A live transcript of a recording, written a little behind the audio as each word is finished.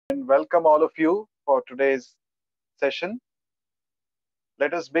and welcome all of you for today's session.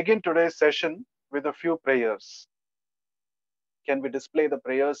 Let us begin today's session with a few prayers. Can we display the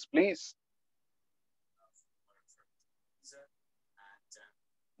prayers, please?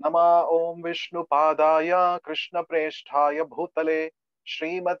 Nama Om Vishnu Padaya Krishna Preshthaya Bhutale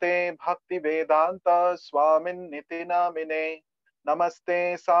Srimate Bhakti Vedanta Swamin Nitinamine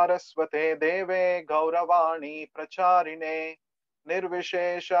Namaste Saraswate Deve Gauravani Pracharine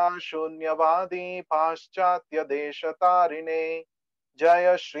Nirvishesha Shunyavadi Paschatya Deshatarine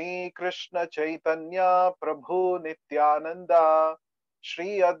Jaya Shri Krishna Chaitanya Prabhu Nityananda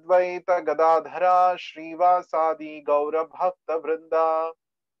Shri Advaita Gadadhara Srivasadi Gaura Bhakta Vrinda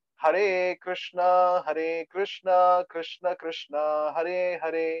Hare Krishna, Krishna Krishna, Hare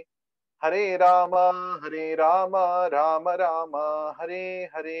Hare, Hare Rama, Rama Rama, Hare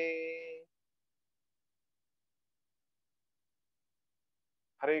Hare.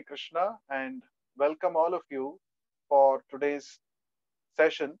 Hare Krishna and welcome all of you for today's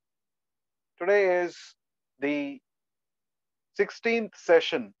session. Today is the 16th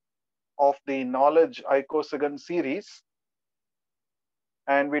session of the Knowledge Ikosagan series,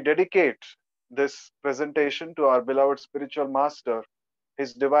 and we dedicate this presentation to our beloved spiritual master,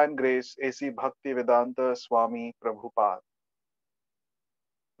 His Divine Grace A.C. Bhaktivedanta Swami Prabhupada.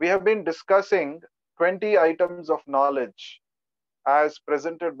 We have been discussing 20 items of knowledge as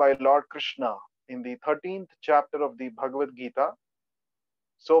presented by Lord Krishna in the 13th chapter of the Bhagavad Gita.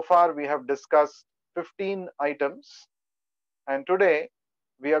 So far, we have discussed 15 items, and today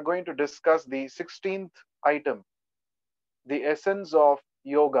we are going to discuss the 16th item, the essence of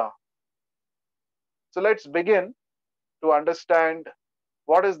yoga. So let's begin to understand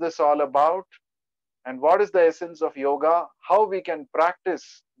what is this all about and what is the essence of yoga, how we can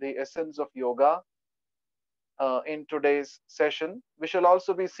practice the essence of yoga in today's session. We shall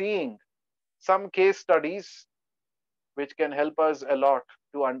also be seeing some case studies which can help us a lot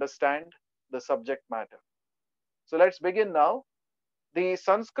to understand the subject matter. So let's begin now. The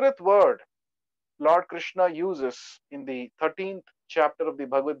Sanskrit word Lord Krishna uses in the 13th chapter of the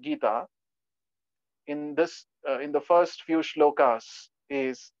Bhagavad Gita in the first few shlokas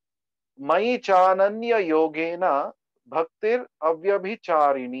is Mai chananya yogena bhaktir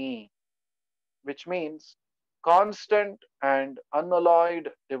avyabhicharini, which means constant and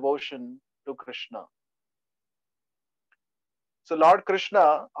unalloyed devotion to Krishna. So Lord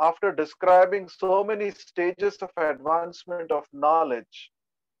Krishna, after describing so many stages of advancement of knowledge,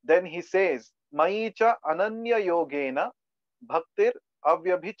 then he says, Maicha ananya yogena bhaktir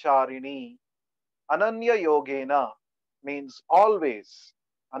avyabhicharini. Ananya yogena means always.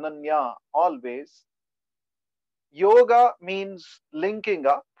 Ananya, always. Yoga means linking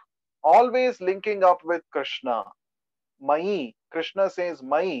up, always linking up with Krishna. Mai, Krishna says,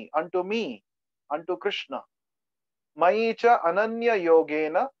 Mai, unto me, unto Krishna. Maicha ananya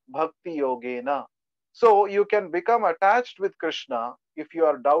yogena bhakti yogena. So you can become attached with Krishna if you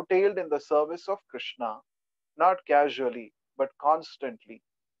are dovetailed in the service of Krishna, not casually, but constantly.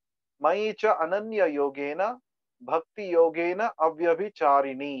 Maicha ananya yogena bhakti yogena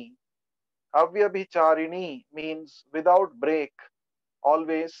avyabhicharini. Avyabhicharini means without break,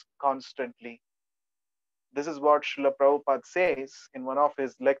 always, constantly. This is what Srila Prabhupada says in one of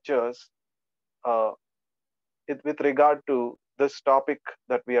his lectures uh, with regard to this topic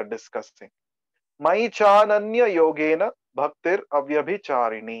that we are discussing. Mai chananya yogena bhaktir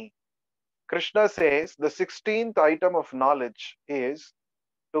avyabhicharini. Krishna says the 16th item of knowledge is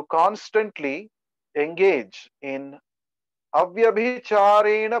to constantly engage in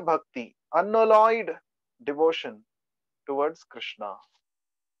avyabhicharena bhakti, unalloyed devotion towards Krishna.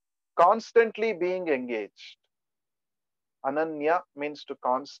 Constantly being engaged. Ananya means to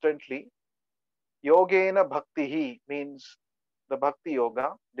constantly. Yogena bhaktihi means the bhakti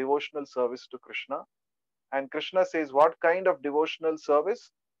yoga, devotional service to Krishna. And Krishna says, what kind of devotional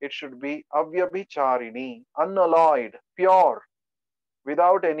service? It should be avyabhicharini, unalloyed, pure,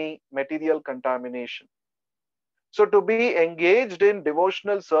 without any material contamination. So to be engaged in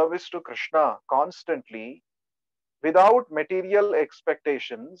devotional service to Krishna constantly, without material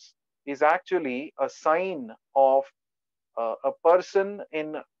expectations, is actually a sign of a person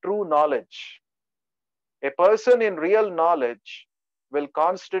in true knowledge. A person in real knowledge will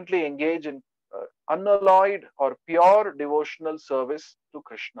constantly engage in unalloyed or pure devotional service to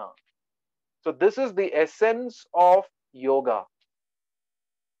Krishna. So this is the essence of yoga.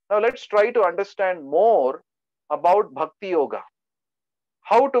 Now let's try to understand more about Bhakti Yoga.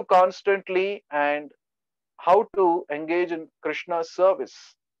 How to constantly and how to engage in Krishna's service.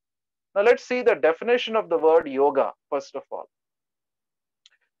 Now let's see the definition of the word yoga first of all.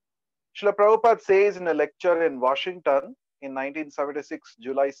 Srila Prabhupada says in a lecture in Washington in 1976,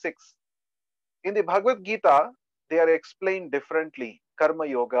 July 6, in the Bhagavad Gita, they are explained differently. Karma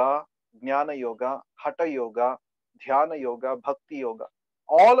Yoga, Jnana Yoga, Hatha Yoga, Dhyana Yoga, Bhakti Yoga.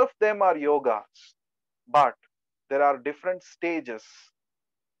 All of them are yogas, but there are different stages.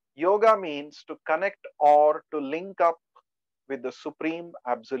 Yoga means to connect or to link up with the supreme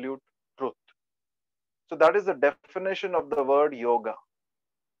absolute truth. So that is the definition of the word yoga.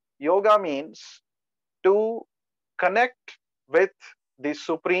 Yoga means to connect with the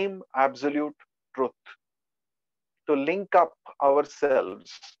supreme absolute truth, to link up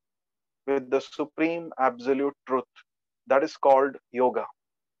ourselves with the supreme absolute truth. That is called yoga.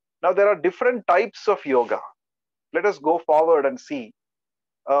 Now, there are different types of yoga. Let us go forward and see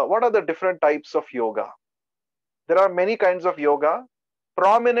what are the different types of yoga. There are many kinds of yoga.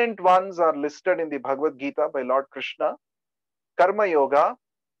 Prominent ones are listed in the Bhagavad Gita by Lord Krishna. Karma Yoga,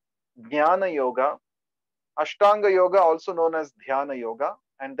 Jnana Yoga, Ashtanga Yoga, also known as Dhyana Yoga,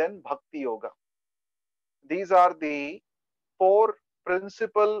 and then Bhakti Yoga. These are the four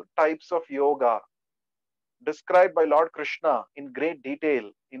principal types of yoga described by Lord Krishna in great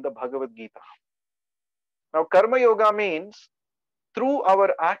detail in the Bhagavad Gita. Now, Karma Yoga means through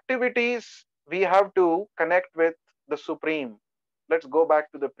our activities, we have to connect with the Supreme. Let's go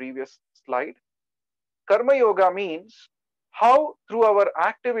back to the previous slide. Karma Yoga means how through our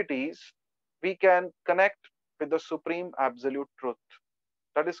activities we can connect with the Supreme Absolute Truth.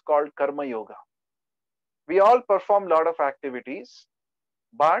 That is called Karma Yoga. We all perform a lot of activities,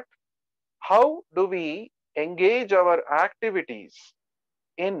 but how do we engage our activities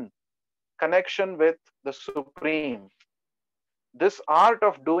in connection with the Supreme? This art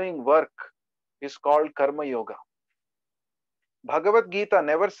of doing work is called Karma Yoga. Bhagavad Gita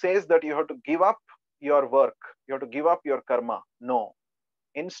never says that you have to give up your work, you have to give up your karma. No.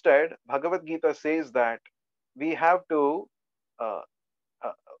 Instead, Bhagavad Gita says that we have to uh,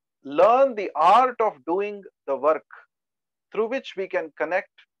 uh, learn the art of doing the work through which we can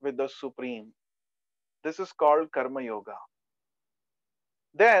connect with the Supreme. This is called Karma Yoga.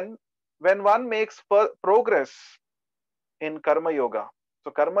 Then, when one makes progress in Karma Yoga,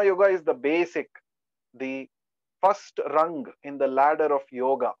 so Karma Yoga is the basic, the first rung in the ladder of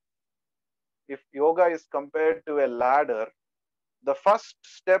yoga. If yoga is compared to a ladder, the first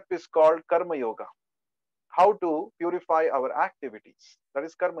step is called Karma Yoga. How to purify our activities. That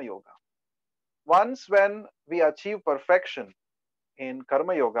is Karma Yoga. Once when we achieve perfection in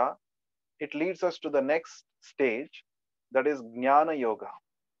Karma Yoga, it leads us to the next stage, that is Jnana Yoga.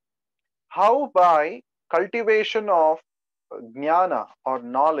 How by cultivation of Jnana or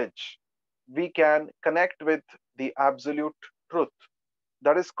knowledge, we can connect with the absolute truth.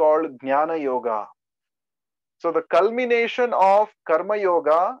 That is called Jnana Yoga. So the culmination of Karma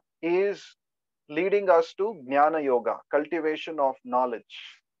Yoga is leading us to Jnana Yoga, cultivation of knowledge.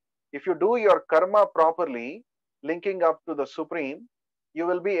 If you do your karma properly, linking up to the Supreme, you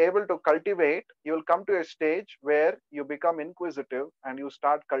will be able to cultivate, you will come to a stage where you become inquisitive and you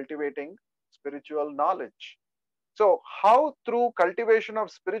start cultivating spiritual knowledge. So how through cultivation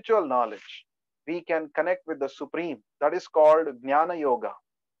of spiritual knowledge, we can connect with the Supreme? That is called Jnana Yoga.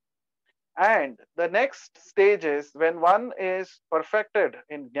 And the next stage is when one is perfected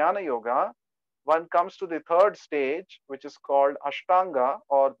in Jnana Yoga, one comes to the third stage, which is called Ashtanga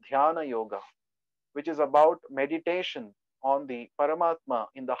or Dhyana Yoga, which is about meditation on the Paramatma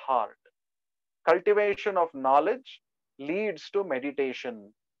in the heart. Cultivation of knowledge leads to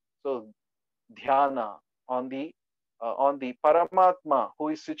meditation. So Dhyana on the Paramatma who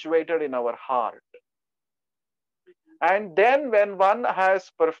is situated in our heart. And then when one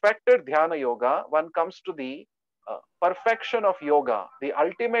has perfected Dhyana Yoga, one comes to the perfection of yoga, the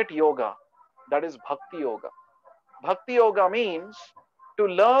ultimate yoga, that is Bhakti Yoga. Bhakti Yoga means to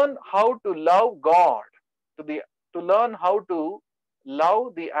learn how to love God, to learn how to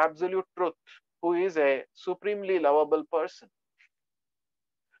love the absolute truth, who is a supremely lovable person.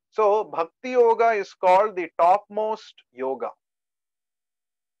 So Bhakti Yoga is called the topmost yoga.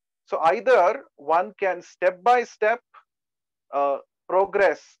 So either one can step by step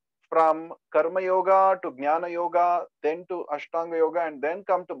progress from Karma Yoga to Jnana Yoga, then to Ashtanga Yoga, and then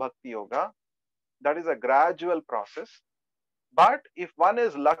come to Bhakti Yoga. That is a gradual process. But if one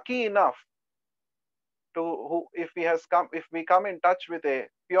is lucky enough to, if we come in touch with a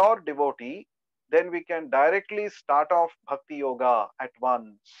pure devotee, then we can directly start off Bhakti Yoga at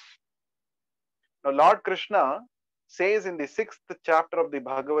once. Now, Lord Krishna says in the 6th chapter of the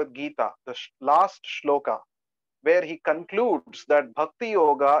Bhagavad Gita, the last shloka, where he concludes that Bhakti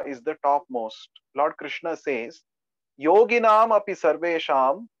Yoga is the topmost. Lord Krishna says, Yoginam api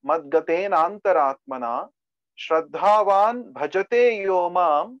sarvesham madgatenantaratmana Shraddhavan bhajate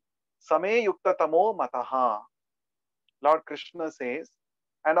yomam same yuktatamo mataha. Lord Krishna says,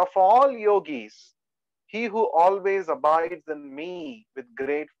 and of all yogis, he who always abides in me with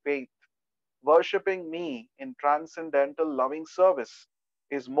great faith, worshipping me in transcendental loving service,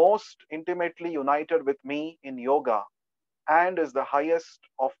 is most intimately united with me in yoga and is the highest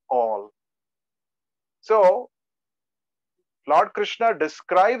of all. So, Lord Krishna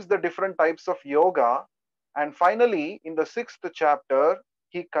describes the different types of yoga, and finally, in the sixth chapter,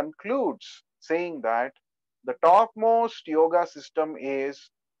 he concludes saying that the topmost yoga system is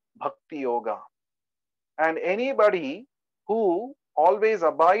Bhakti Yoga. And anybody who always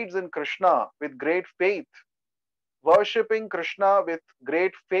abides in Krishna with great faith, worshipping Krishna with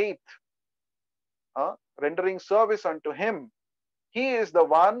great faith, rendering service unto him, he is the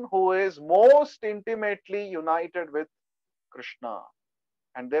one who is most intimately united with Krishna.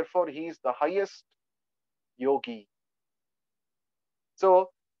 And therefore, he is the highest yogi.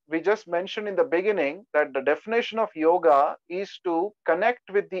 So, we just mentioned in the beginning that the definition of yoga is to connect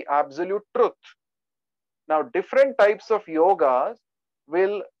with the absolute truth. Now, different types of yogas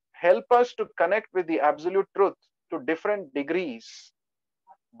will help us to connect with the absolute truth to different degrees.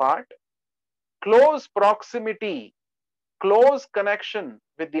 But close proximity, close connection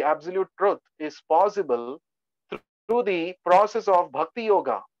with the absolute truth is possible through the process of Bhakti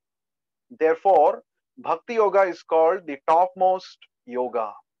Yoga. Therefore, Bhakti Yoga is called the topmost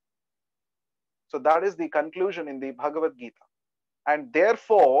yoga. So that is the conclusion in the Bhagavad Gita. And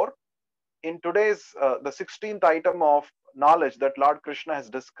therefore, in today's, the 16th item of knowledge that Lord Krishna has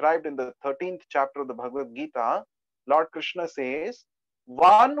described in the 13th chapter of the Bhagavad Gita, Lord Krishna says,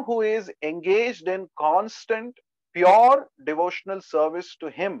 one who is engaged in constant, pure devotional service to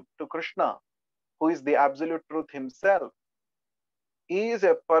him, to Krishna, who is the absolute truth himself, is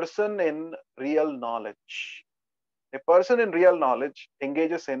a person in real knowledge. A person in real knowledge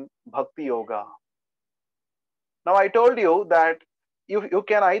engages in Bhakti Yoga. Now, I told you that you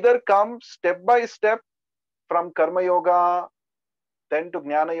can either come step by step from Karma Yoga, then to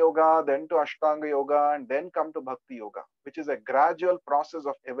Jnana Yoga, then to Ashtanga Yoga, and then come to Bhakti Yoga, which is a gradual process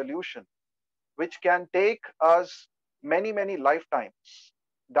of evolution, which can take us many, many lifetimes.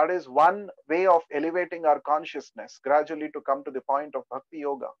 That is one way of elevating our consciousness gradually to come to the point of Bhakti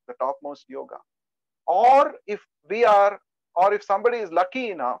Yoga, the topmost yoga. Or if we are, or if somebody is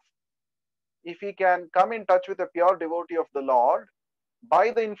lucky enough, if he can come in touch with a pure devotee of the Lord, by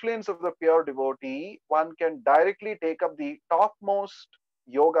the influence of the pure devotee, one can directly take up the topmost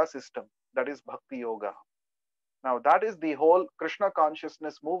yoga system, that is Bhakti Yoga. Now, that is the whole Krishna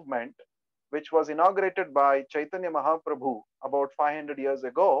consciousness movement, which was inaugurated by Chaitanya Mahaprabhu about 500 years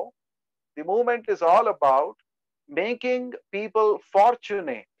ago. The movement is all about making people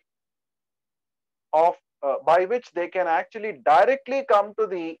fortunate of by which they can actually directly come to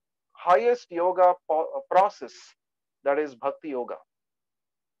the highest yoga process, that is Bhakti Yoga.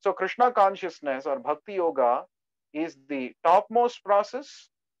 So Krishna consciousness or Bhakti Yoga is the topmost process,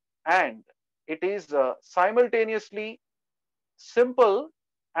 and it is simultaneously simple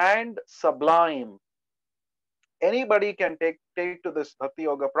and sublime. Anybody can take to this Bhakti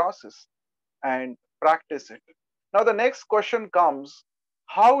Yoga process and practice it. Now the next question comes,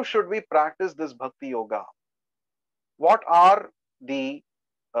 how should we practice this Bhakti Yoga? What are the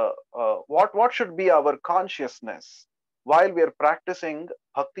what should be our consciousness while we are practicing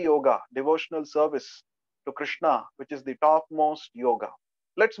Bhakti Yoga, devotional service to Krishna, which is the topmost yoga?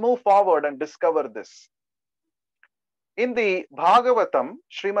 Let's move forward and discover this. In the Bhagavatam,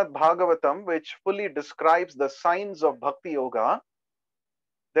 Srimad Bhagavatam, which fully describes the signs of Bhakti Yoga,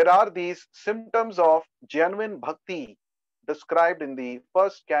 there are these symptoms of genuine bhakti described in the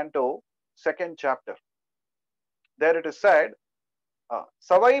first canto, second chapter. There it is said,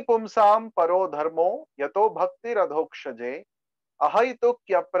 Savai pumsam paro dharmo yato bhakti radhokshaje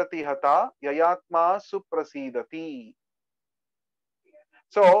ahaitukya pratihata yayatma suprasidati.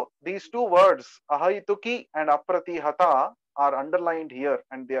 So these two words, ahaituki and apratihata, are underlined here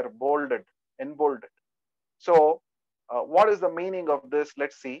and they are bolded, embolded. So what is the meaning of this?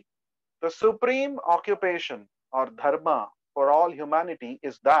 Let's see. The supreme occupation or dharma for all humanity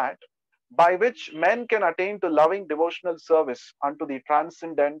is that by which men can attain to loving devotional service unto the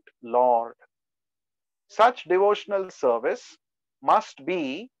transcendent Lord. Such devotional service must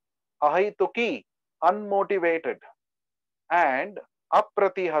be ahaituki, unmotivated, and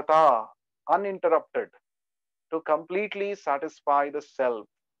apratihata, uninterrupted, to completely satisfy the self.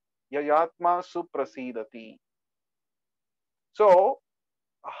 Yayatma suprasidati. So,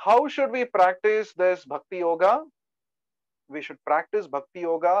 how should we practice this Bhakti Yoga? we should practice Bhakti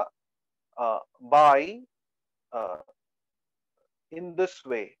Yoga by in this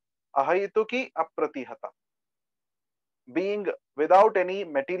way, ahayituki apratihata, being without any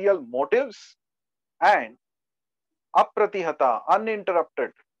material motives, and apratihata,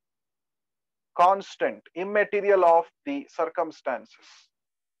 uninterrupted, constant, immaterial of the circumstances.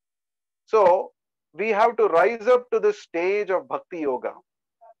 So we have to rise up to the stage of Bhakti Yoga.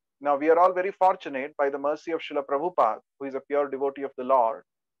 Now we are all very fortunate by the mercy of Srila Prabhupada, who is a pure devotee of the Lord,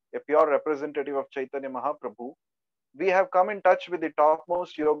 a pure representative of Chaitanya Mahaprabhu. We have come in touch with the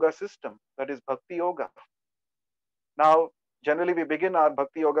topmost yoga system, that is Bhakti Yoga. Now, generally we begin our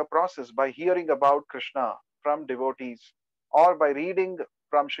Bhakti Yoga process by hearing about Krishna from devotees, or by reading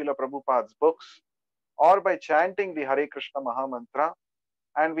from Srila Prabhupada's books, or by chanting the Hare Krishna Maha Mantra,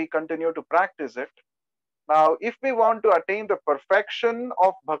 and we continue to practice it. Now, if we want to attain the perfection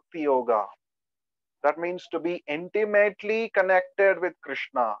of Bhakti Yoga, that means to be intimately connected with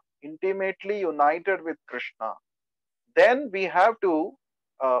Krishna, intimately united with Krishna, then we have to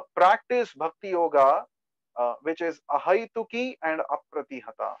practice Bhakti Yoga, which is ahaituki and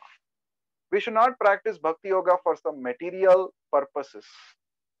apratihata. We should not practice Bhakti Yoga for some material purposes.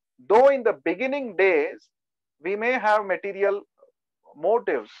 Though in the beginning days, we may have material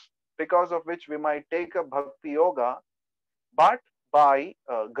motives because of which we might take up Bhakti Yoga, but by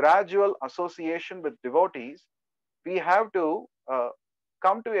gradual association with devotees, we have to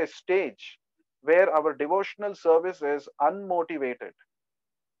come to a stage where our devotional service is unmotivated.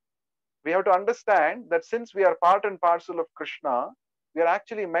 We have to understand that since we are part and parcel of Krishna, we are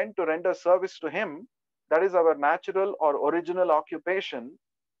actually meant to render service to Him. That is our natural or original occupation.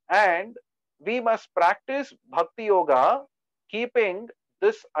 And we must practice Bhakti Yoga keeping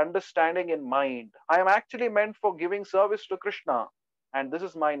this understanding in mind. I am actually meant for giving service to Krishna, and this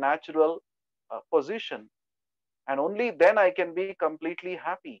is my natural position. And only then I can be completely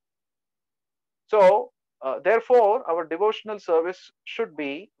happy. So, therefore, our devotional service should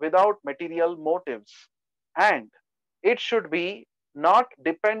be without material motives, and it should be not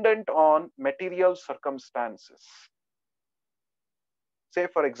dependent on material circumstances. Say,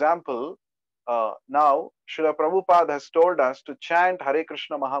 for example, now Srila Prabhupada has told us to chant Hare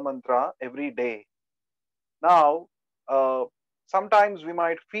Krishna Mahamantra every day. Now, sometimes we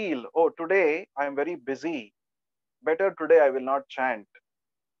might feel, oh, today I am very busy. Better today I will not chant.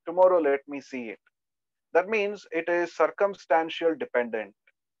 Tomorrow let me see it. That means it is circumstantial dependent.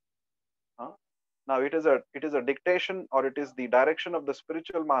 Now it is a dictation, or it is the direction of the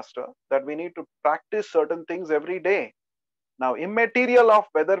spiritual master that we need to practice certain things every day. Now, immaterial of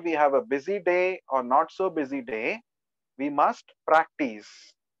whether we have a busy day or not so busy day, we must practice.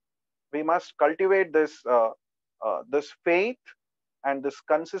 We must cultivate this faith and this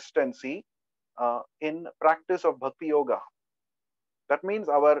consistency in practice of Bhakti Yoga. That means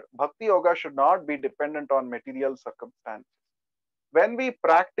our Bhakti Yoga should not be dependent on material circumstances. When we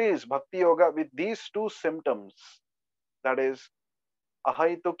practice Bhakti Yoga with these two symptoms, that is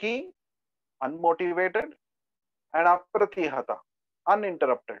ahaituki, unmotivated, and apratihata,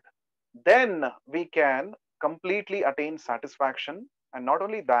 uninterrupted, then we can completely attain satisfaction. And not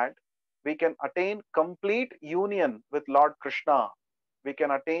only that, we can attain complete union with Lord Krishna. We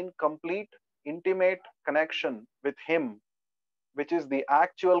can attain complete intimate connection with Him, which is the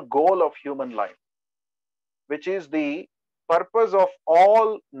actual goal of human life, which is the purpose of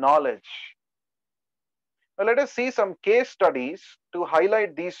all knowledge. Now let us see some case studies to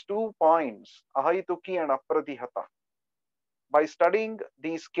highlight these 2 points, ahaituki and apratihata. By studying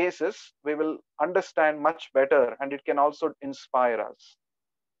these cases, we will understand much better, and it can also inspire us.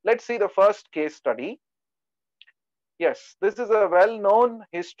 Let's see the first case study. Yes, this is a well-known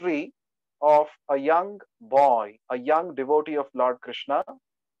history of a young boy, a young devotee of Lord Krishna,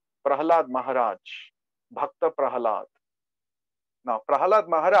 Prahlad Maharaj, Bhakta Prahlad. Now, Prahlad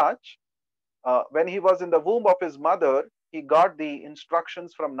Maharaj, when he was in the womb of his mother, he got the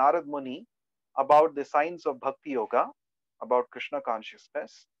instructions from Narad Muni about the science of Bhakti Yoga, about Krishna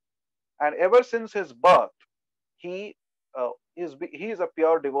consciousness. And ever since his birth, he is a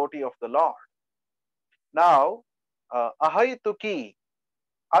pure devotee of the Lord. Now, ahaituki,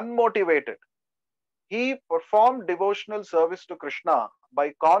 unmotivated, he performed devotional service to Krishna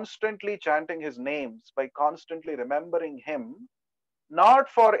by constantly chanting his names, by constantly remembering him, not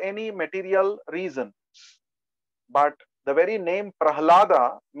for any material reasons, but the very name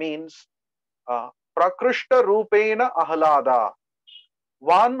Prahlada means Prakrishta Rupena Ahlada,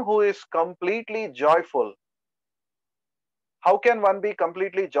 one who is completely joyful. How can one be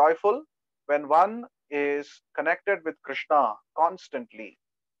completely joyful? When one is connected with Krishna constantly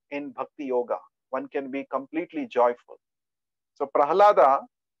in Bhakti Yoga, one can be completely joyful. So Prahlada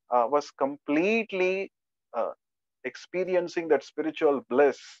was completely uh, experiencing that spiritual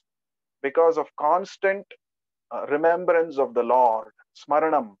bliss because of constant remembrance of the Lord,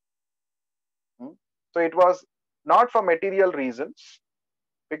 smaranam. Hmm? So it was not for material reasons,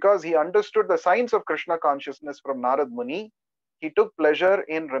 because he understood the science of Krishna consciousness from Narad Muni. He took pleasure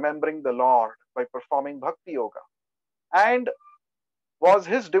in remembering the Lord by performing bhakti yoga. And was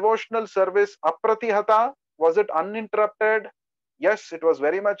his devotional service apratihata? Was it uninterrupted? Yes, it was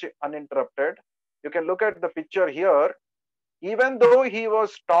very much uninterrupted. You can look at the picture here. Even though he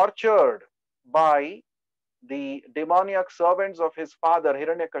was tortured by the demoniac servants of his father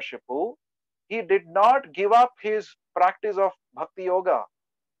Hiranyakashipu, he did not give up his practice of bhakti yoga.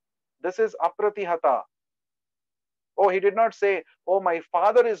 This is apratihata. Oh, he did not say, oh, my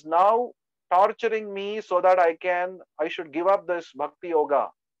father is now torturing me so that I should give up this bhakti yoga.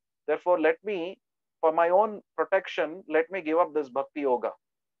 Therefore, for my own protection, let me give up this bhakti yoga.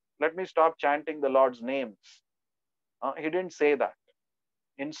 Let me stop chanting the Lord's names. He didn't say that.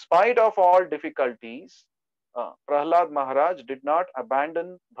 In spite of all difficulties, Prahlad Maharaj did not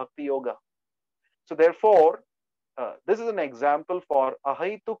abandon bhakti yoga. So therefore, this is an example for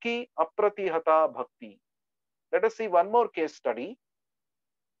ahaituki apratihata bhakti. Let us see one more case study.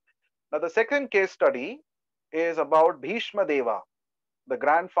 Now, the second case study is about Bhishma Deva, the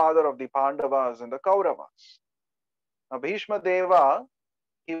grandfather of the Pandavas and the Kauravas. Now, Bhishma Deva,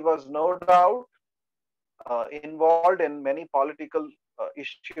 he was no doubt involved in many political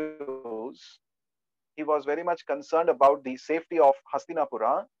issues. He was very much concerned about the safety of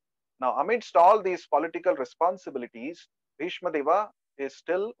Hastinapura. Now, amidst all these political responsibilities, Bhishma Deva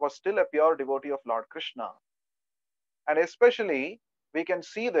was still a pure devotee of Lord Krishna. And especially, we can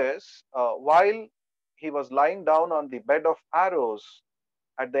see this while he was lying down on the bed of arrows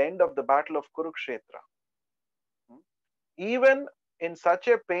at the end of the battle of Kurukshetra. Even in such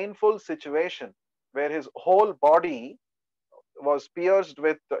a painful situation where his whole body was pierced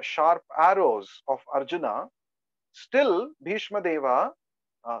with sharp arrows of Arjuna, still Bhishma Deva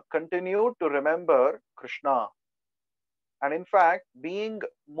continued to remember Krishna. And in fact, being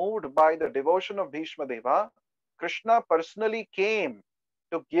moved by the devotion of Bhishma Deva, Krishna personally came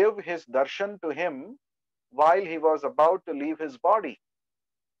to give his darshan to him while he was about to leave his body.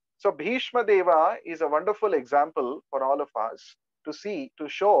 So Bhishma Deva is a wonderful example for all of us to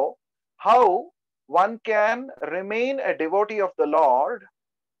show how one can remain a devotee of the Lord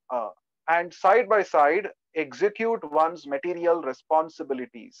uh, and side by side execute one's material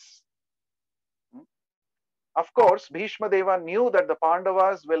responsibilities. Of course, Bhishma Deva knew that the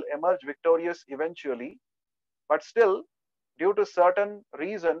Pandavas will emerge victorious eventually, but still, due to certain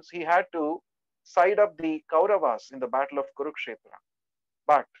reasons, he had to side up the Kauravas in the battle of Kurukshetra.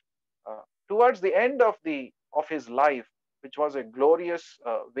 But towards the end of his life, which was a glorious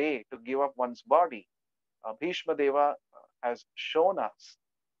way to give up one's body, Bhishma Deva has shown us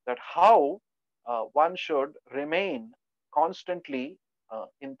that how one should remain constantly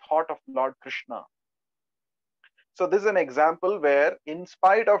in thought of Lord Krishna. So this is an example where, in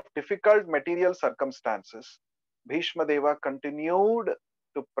spite of difficult material circumstances, Bhishma Deva continued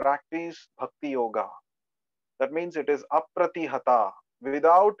to practice Bhakti Yoga. That means it is apratihata,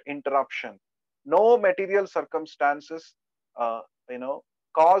 without interruption. No material circumstances, uh,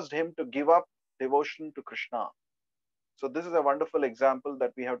 caused him to give up devotion to Krishna. So this is a wonderful example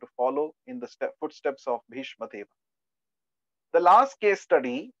that we have to follow in the footsteps of Bhishma Deva. The last case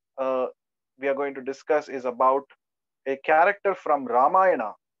study we are going to discuss is about a character from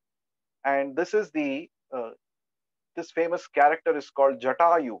Ramayana, and this famous character is called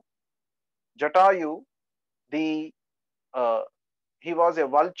Jatayu. Jatayu, the he was a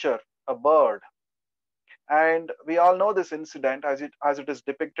vulture, a bird, and we all know this incident as it is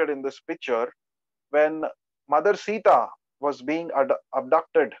depicted in this picture when Mother Sita was being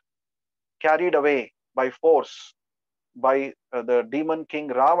abducted, carried away by force by the demon king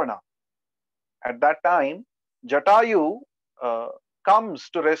Ravana. At that time, Jatayu uh, comes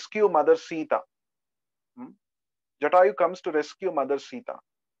to rescue Mother Sita. Jatayu comes to rescue Mother Sita.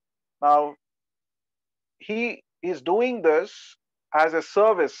 Now, he is doing this as a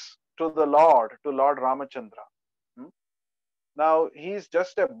service to Lord Ramachandra. Now, he's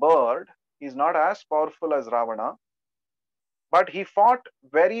just a bird. He's not as powerful as Ravana, but he fought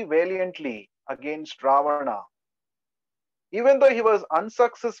very valiantly against Ravana. Even though he was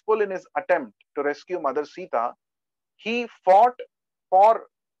unsuccessful in his attempt to rescue Mother Sita, he fought for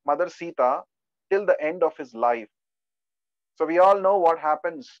Mother Sita till the end of his life. So we all know what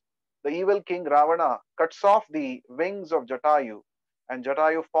happens. The evil king Ravana cuts off the wings of Jatayu, and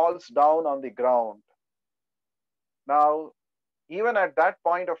Jatayu falls down on the ground. Now, even at that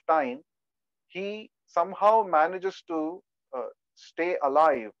point of time, he somehow manages to stay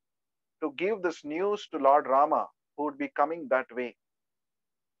alive to give this news to Lord Rama, who would be coming that way.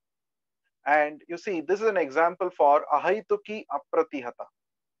 And you see, this is an example for ahaituki apratihata.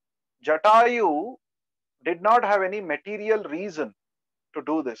 Jatayu did not have any material reason to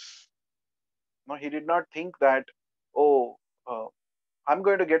do this. No, he did not think that, oh, uh, I'm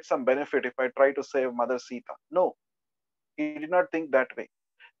going to get some benefit if I try to save Mother Sita. No, he did not think that way.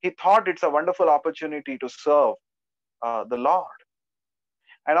 He thought it's a wonderful opportunity to serve the Lord.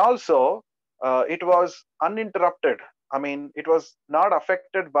 And also, it was uninterrupted. I mean, it was not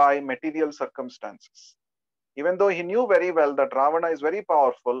affected by material circumstances. Even though he knew very well that Ravana is very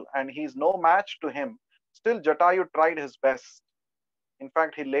powerful and he is no match to him, still Jatayu tried his best. In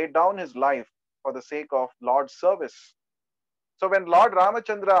fact, he laid down his life for the sake of Lord's service. So when Lord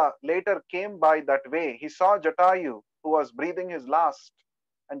Ramachandra later came by that way, he saw Jatayu, who was breathing his last.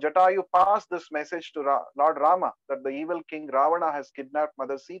 And Jatayu passed this message to Lord Rama that the evil king Ravana has kidnapped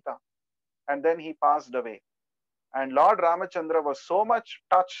Mother Sita. And then he passed away. And Lord Ramachandra was so much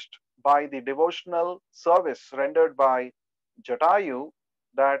touched by the devotional service rendered by Jatayu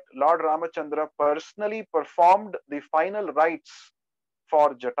that Lord Ramachandra personally performed the final rites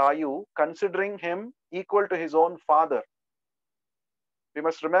for Jatayu, considering him equal to his own father. We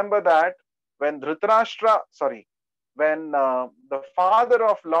must remember that when when the father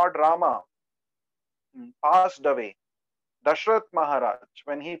of Lord Rama passed away, Dashrath Maharaj,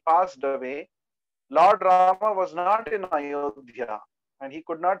 when he passed away, Lord Rama was not in Ayodhya and he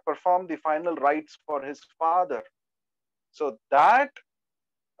could not perform the final rites for his father. So that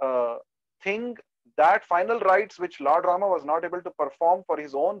thing, that final rites which Lord Rama was not able to perform for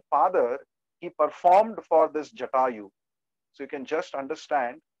his own father, he performed for this Jatayu. So you can just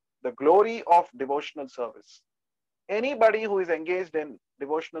understand the glory of devotional service. Anybody who is engaged in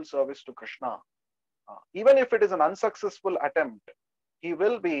devotional service to Krishna, even if it is an unsuccessful attempt, he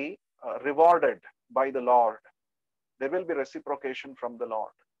will be rewarded by the Lord. There will be reciprocation from the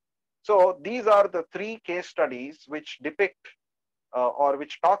Lord. So these are the three case studies which depict or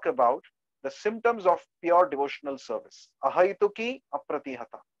which talk about the symptoms of pure devotional service. Ahaituki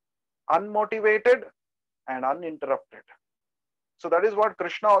apratihata, unmotivated and uninterrupted. So that is what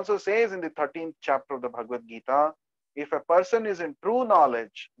Krishna also says in the 13th chapter of the Bhagavad Gita. If a person is in true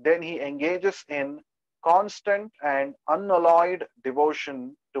knowledge, then he engages in constant and unalloyed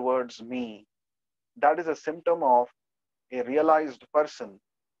devotion towards me. That is a symptom of a realized person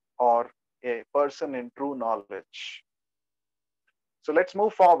or a person in true knowledge. So let's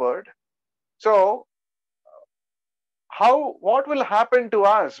move forward. So what will happen to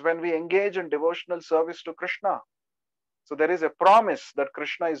us when we engage in devotional service to Krishna? So there is a promise that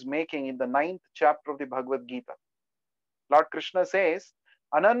Krishna is making in the 9th chapter of the Bhagavad Gita. Lord Krishna says,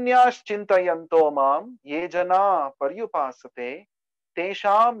 Ananyas chintayanto mam ye jana paryupasate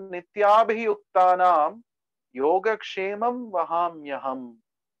tesham nityabhiyuktanam yogakshemam vahamyaham.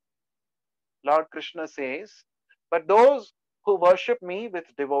 Lord Krishna says, but those who worship me with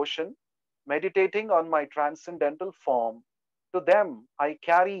devotion, meditating on my transcendental form, to them I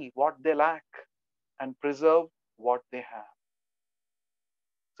carry what they lack and preserve what they have.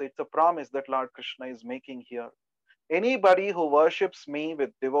 So it's a promise that Lord Krishna is making here. Anybody who worships me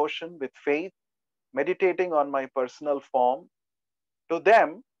with devotion, with faith, meditating on my personal form, to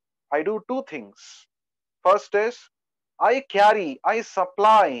them I do two things. First is, I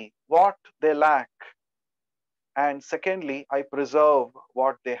supply what they lack. And secondly, I preserve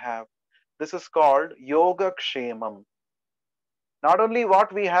what they have. This is called Yoga Kshemam. Not only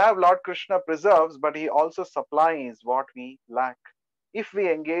what we have, Lord Krishna preserves, but he also supplies what we lack if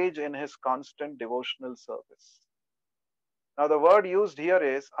we engage in his constant devotional service. Now the word used here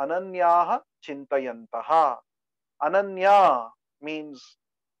is Ananyaha Chintayantaha. Ananya means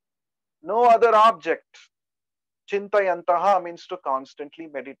no other object. Chintayantaha means to constantly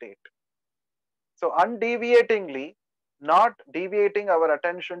meditate. So undeviatingly, not deviating our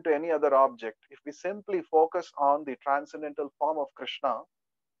attention to any other object, if we simply focus on the transcendental form of Krishna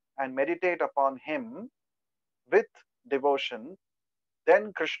and meditate upon him with devotion,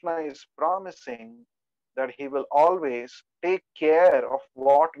 then Krishna is promising that he will always take care of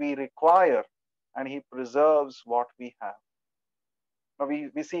what we require and he preserves what we have. Now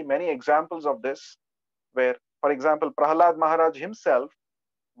we see many examples of this where, for example, Prahlad Maharaj himself,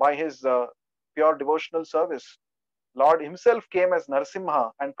 by his pure devotional service, Lord himself came as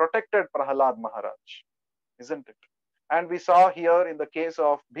Narsimha and protected Prahlad Maharaj, isn't it? And we saw here in the case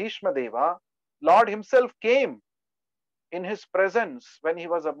of Bhishma Deva, Lord himself came in his presence when he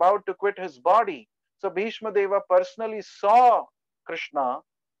was about to quit his body. So Bhishma Deva personally saw Krishna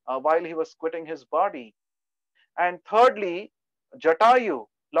while he was quitting his body. And thirdly, Jatayu,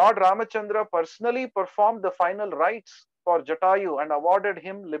 Lord Ramachandra personally performed the final rites for Jatayu and awarded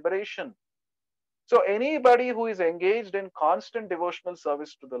him liberation. So anybody who is engaged in constant devotional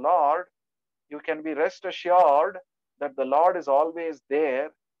service to the Lord, you can be rest assured that the Lord is always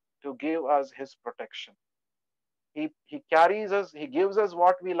there to give us his protection. He carries us, he gives us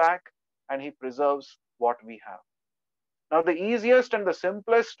what we lack, and he preserves what we have. Now, the easiest and the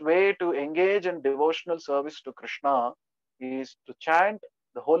simplest way to engage in devotional service to Krishna is to chant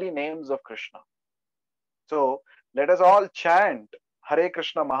the holy names of Krishna. So, let us all chant Hare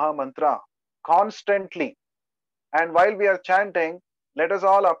Krishna Maha Mantra constantly. And while we are chanting, let us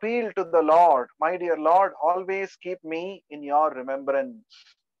all appeal to the Lord. My dear Lord, always keep me in your remembrance.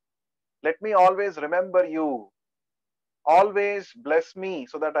 Let me always remember you. Always bless me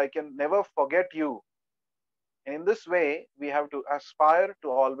so that I can never forget you. And in this way, we have to aspire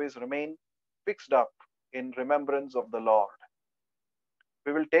to always remain fixed up in remembrance of the Lord.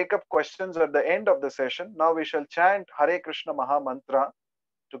 We will take up questions at the end of the session. Now we shall chant Hare Krishna Maha Mantra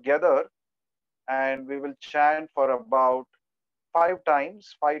together, and we will chant for about 5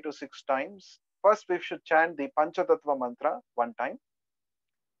 times, 5 to 6 times. First, we should chant the Panchatattva mantra one time.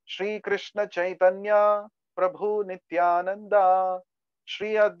 Shri Krishna Chaitanya Prabhu Nityananda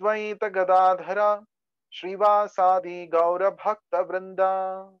Shri Advaita Gadadhara Shrivasadi Gaura Bhakta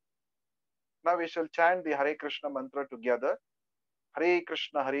Vrinda. Now we shall chant the Hare Krishna mantra together. Hare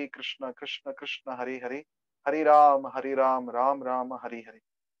Krishna, Krishna Krishna, Hare Hare. Hare Ram, Ram Ram, Hare Hare.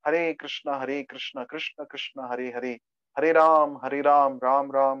 Hare Krishna, Krishna Krishna, Hare Hare. Hare Ram, Ram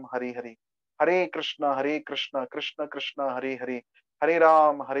Ram, Hare Hare. Hare Krishna, Krishna Krishna, Hare Hare. Hare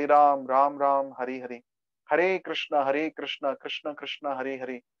Ram, Ram Ram, Hare Hare. Hare Krishna, Krishna Krishna, Hare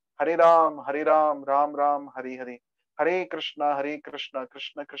Hare. Hare Ram, Ram Ram, Hare Hare. Hare Krishna,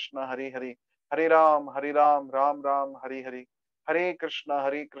 Krishna Krishna, Hare Hare. Hare Ram, Ram Ram, Hare Hare. Hare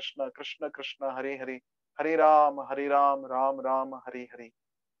Krishna, Krishna Krishna, Hare Hare. Hare Ram, Ram Ram, Hare Hare.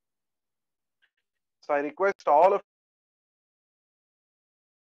 So I request all of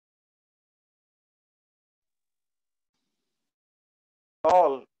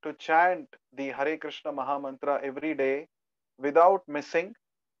all to chant the Hare Krishna Maha Mantra every day without missing.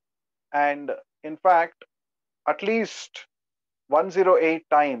 And in fact, at least 108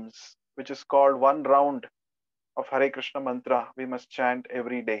 times, which is called one round of Hare Krishna Mantra, we must chant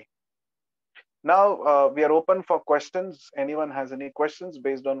every day. Now we are open for questions. Anyone has any questions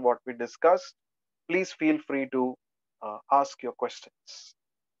based on what we discussed, please feel free to ask your questions.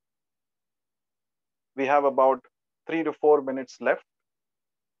 We have about 3 to 4 minutes left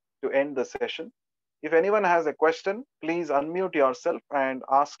to end the session. If anyone has a question, please unmute yourself and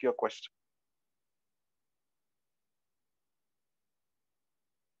ask your question.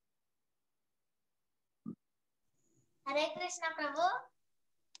 Hare Krishna Prabhu.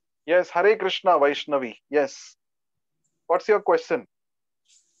 Yes, Hare Krishna Vaishnavi. Yes. What's your question?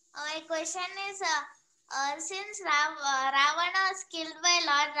 My question is, since Ravana was killed by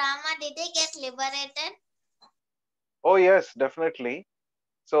Lord Rama, did he get liberated? Oh yes, definitely.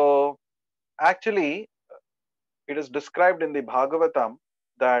 So actually, it is described in the Bhagavatam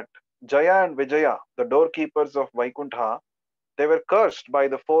that Jaya and Vijaya, the doorkeepers of Vaikuntha, they were cursed by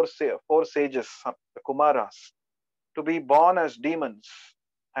the four sages, the Kumaras, to be born as demons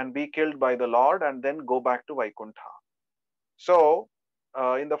and be killed by the Lord and then go back to Vaikuntha. So,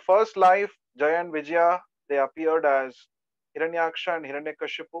 in the first life, Jaya and Vijaya, they appeared as Hiranyaksha and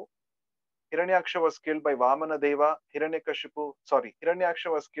Hiranyakashipu. Hiranyaksha was killed by Vamana Deva. Hiranyaksha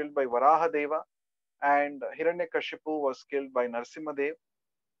was killed by Varaha Deva, and Hiranyakashipu was killed by Narsimha Dev.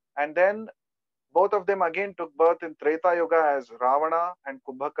 And then both of them again took birth in Treta Yuga as Ravana and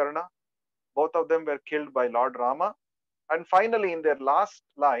Kumbhakarna. Both of them were killed by Lord Rama. And finally, in their last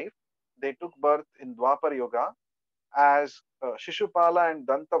life, they took birth in Dwapar Yuga as Shishupala and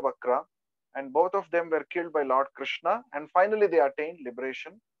Dantavakra, and both of them were killed by Lord Krishna, and finally they attained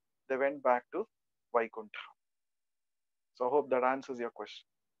liberation. They went back to Vaikuntha. So I hope that answers your question.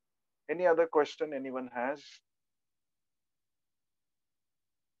 Any other question anyone has?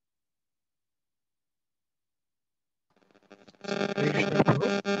 Hare Krishna Prabhu.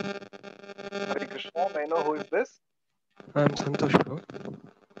 Hare Krishna, may I know who is this? I'm Santosh Prabhu.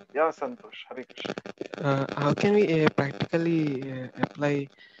 Yeah, Santosh. Hare Krishna. How can we practically apply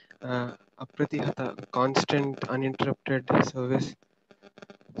apratihata, constant, uninterrupted service?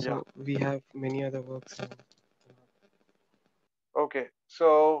 So Yeah. we have many other works. Okay.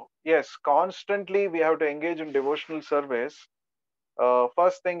 So yes, constantly we have to engage in devotional service.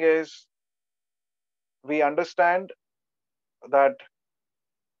 First thing is we understand that,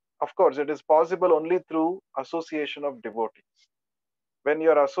 of course, it is possible only through association of devotees. When you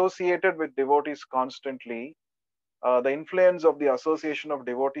are associated with devotees constantly, the influence of the association of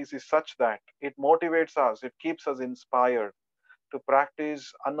devotees is such that it motivates us, it keeps us inspired to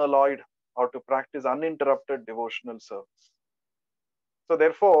practice unalloyed or to practice uninterrupted devotional service. So,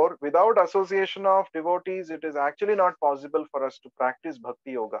 therefore, without association of devotees, it is actually not possible for us to practice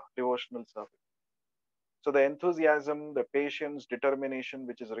bhakti yoga, devotional service. So, the enthusiasm, the patience, determination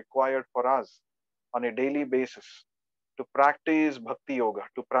which is required for us on a daily basis to practice bhakti yoga,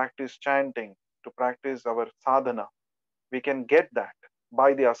 to practice chanting, to practice our sadhana, we can get that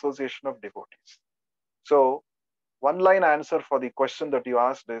by the association of devotees. So, one line answer for the question that you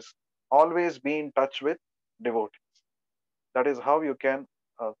asked is always be in touch with devotees. That is how you can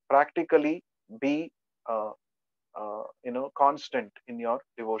practically be constant in your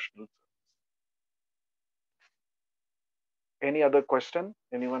devotional service. Any other question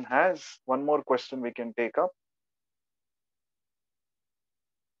anyone has? One more question we can take up.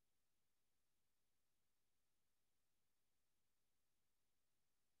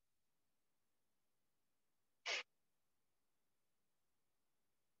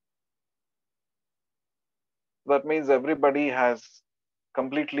 That means everybody has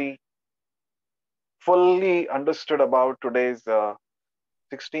completely fully understood about today's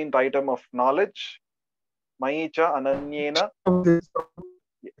 16th item of knowledge. Maicha Ananyena.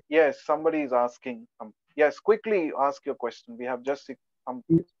 Yes, somebody is asking. Yes, quickly ask your question. We have just some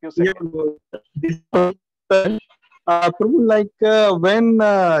few seconds. Prabhu, like when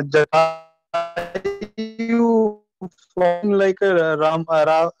Jatayu found like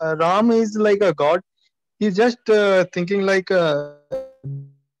Ram is like a god. He's just thinking like Dharmaraj,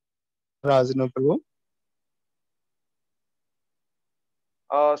 no, Prabhu.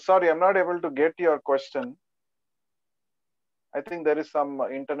 Sorry, I'm not able to get your question. I think there is some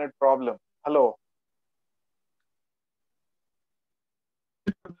internet problem. Hello.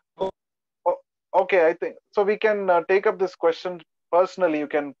 Oh, okay, I think so. We can take up this question personally. You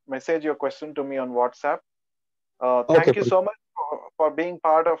can message your question to me on WhatsApp. Okay, Thank you Prabhu. so much for being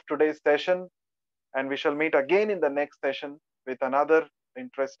part of today's session, and we shall meet again in the next session with another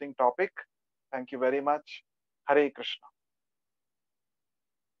interesting topic. Thank you very much. Hare Krishna.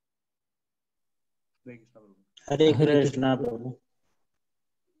 Hare Hare Krishna, Prabhu.